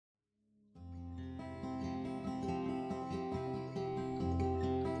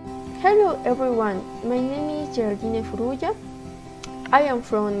Hello everyone, my name is Geraldine Furuya. I am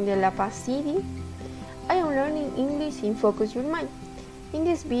from the La Paz city. I am learning English in Focus Your Mind. In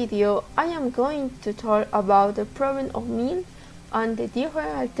this video, I am going to talk about the problem of meal and the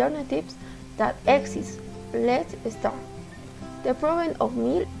different alternatives that exist. Let's start. The problem of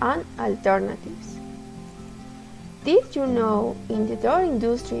meal and alternatives. Did you know in the dairy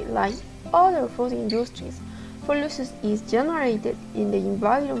industry, like other food industries, pollution is generated in the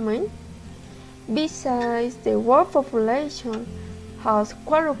environment? Besides, the world population has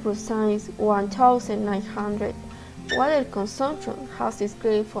quadrupled 1,900. Water consumption has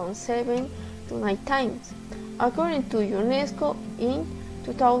increased from 7 to 9 times, according to UNESCO in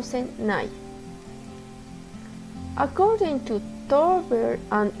 2009. According to Thorberg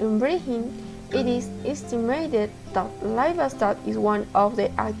and Inbrigin, it is estimated that livestock is one of the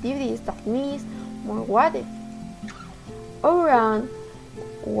activities that needs more water. Around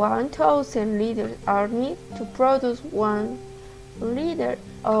 1,000 liters are needed to produce 1 liter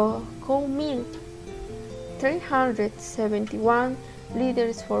of cow milk, 371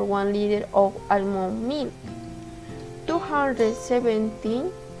 liters for 1 liter of almond milk,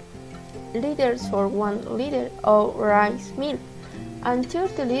 217 liters for 1 liter of rice milk, and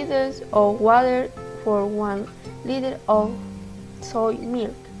 30 liters of water for 1 liter of soy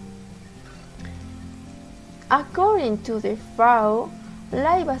milk. According to the FAO,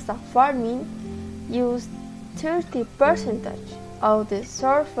 livestock farming uses 30% of the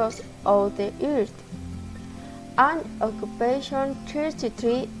surface of the earth, and occupation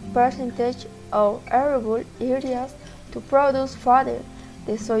 33% of arable areas to produce fodder.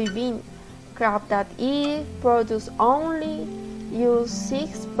 The soybean crop that is produced only use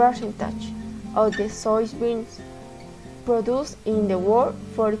 6% of the soybeans produced in the world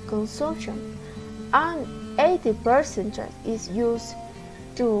for consumption, and 80% is used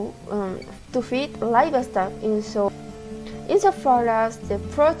to feed livestock. Insofar as the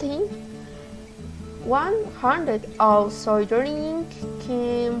protein, 100 of soybean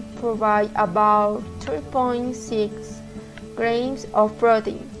can provide about 3.6 grams of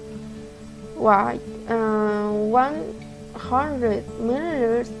protein, while 100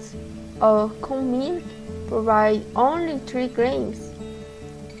 milliliters of cow milk provide only 3 grams.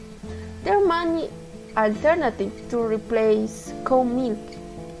 There are many alternatives to replace cow milk,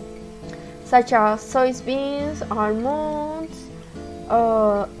 such as soybeans, almonds,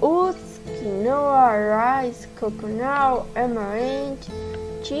 oats, quinoa, rice, coconut, amaranth,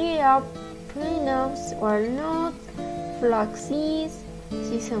 chia, peanuts, walnuts, flax seeds,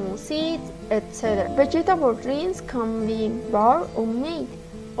 sesame seeds, etc. Vegetable rings can be bought or made.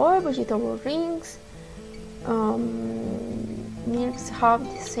 All vegetable rings milks have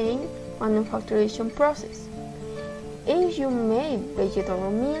the same manufacturing process. If you make vegetable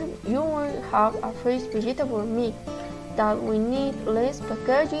milk, you will have a fresh vegetable milk that will need less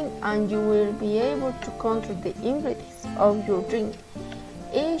packaging, and you will be able to control the ingredients of your drink.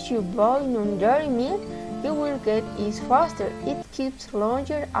 If you buy non-dairy milk, you will get it faster. It keeps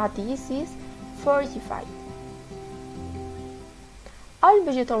longer and is fortified. All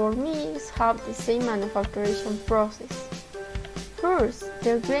vegetable milks have the same manufacturing process. First,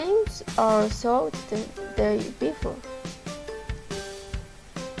 the grains are soaked the day before.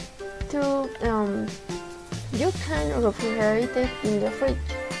 2. You can refrigerate it in the fridge.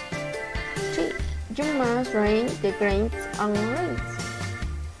 3. You must drain the grains and rinse.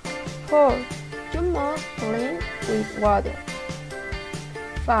 4. You must blend with water.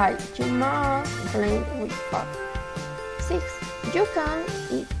 5. You must blend with fat. 6. You can,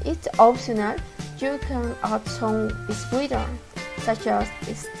 it's optional, you can add some sweetener, such as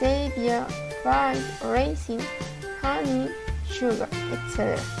stevia, fine, raisin, honey, sugar,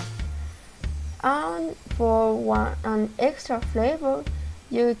 etc. And for an extra flavor,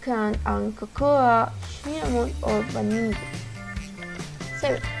 you can add cocoa, cinnamon, or vanilla.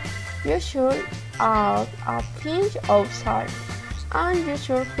 7. You should add a pinch of salt, and you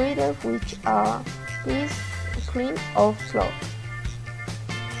should filter with a piece clean of flour.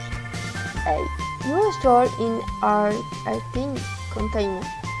 8. You store in an airtight container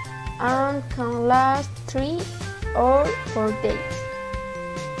and can last 3 or 4 days.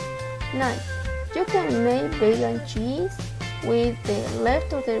 9. You can make vegan cheese with the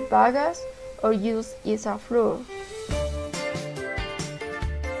leftover bagasse or use it as a flour.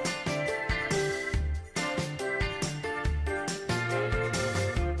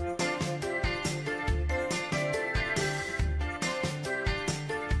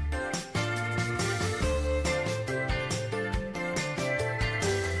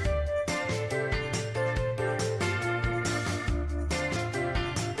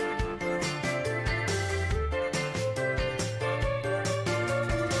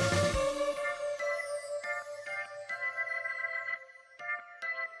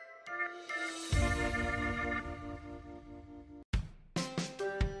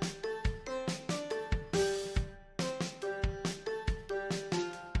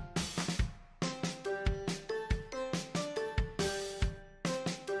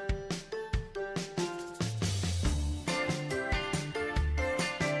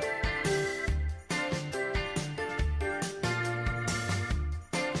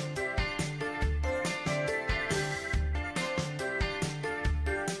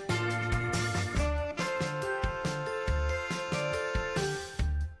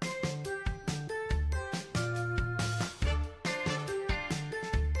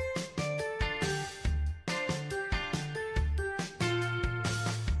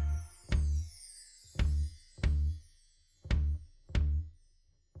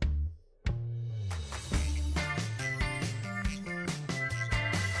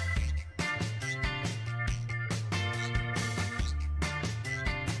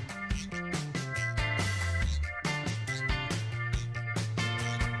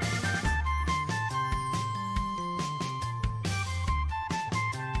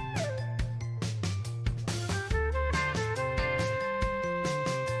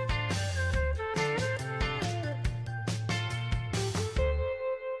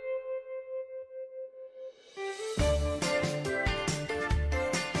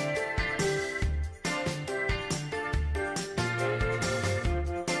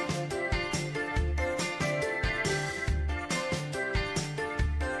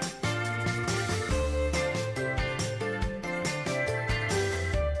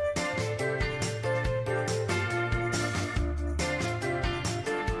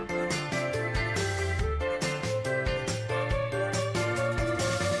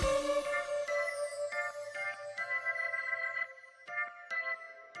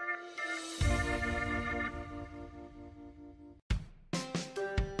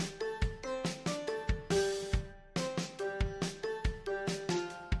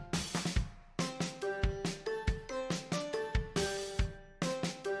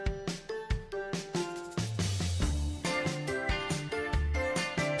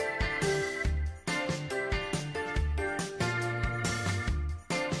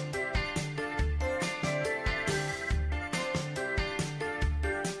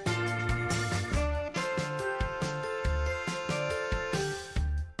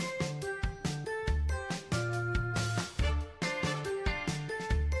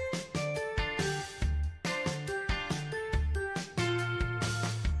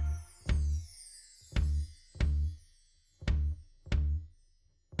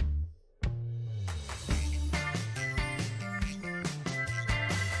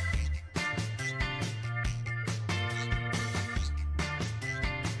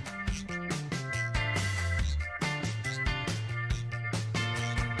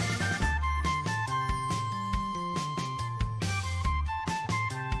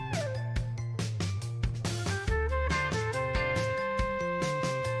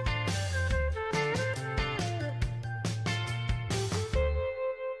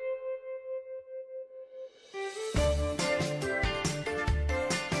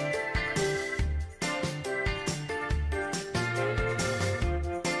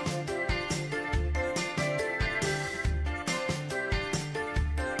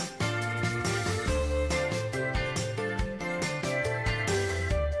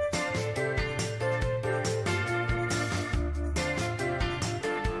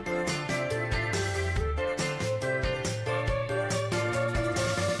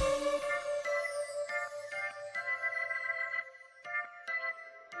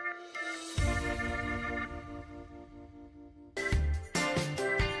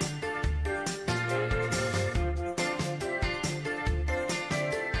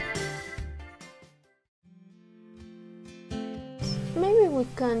 we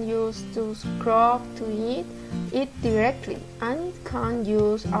can use to scrub to eat directly, and it can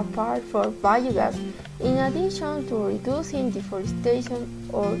use a part for biogas in addition to reducing deforestation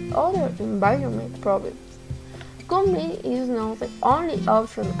or other environment problems. Gambling is not the only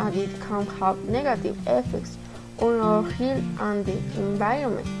option, as it can have negative effects on our health and the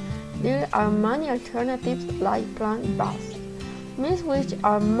environment. There are many alternatives like plant-based meats, which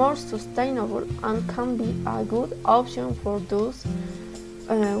are more sustainable and can be a good option for those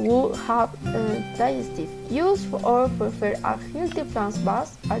who have digestive issues or prefer a healthy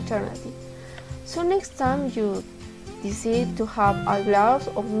plant-based alternative. So next time you decide to have a glass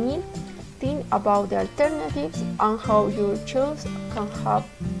of milk, think about the alternatives and how your choice can have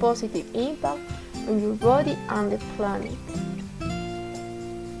positive impact on your body and the planet.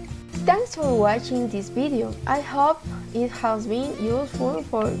 Thanks for watching this video. I hope it has been useful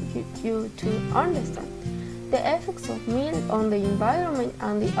for you to understand the effects of milk on the environment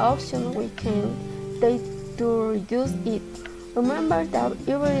and the options we can take to reduce it. Remember that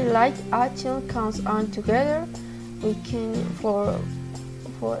every light action counts, and together we can for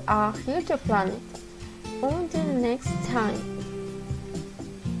a healthier planet. Until next time.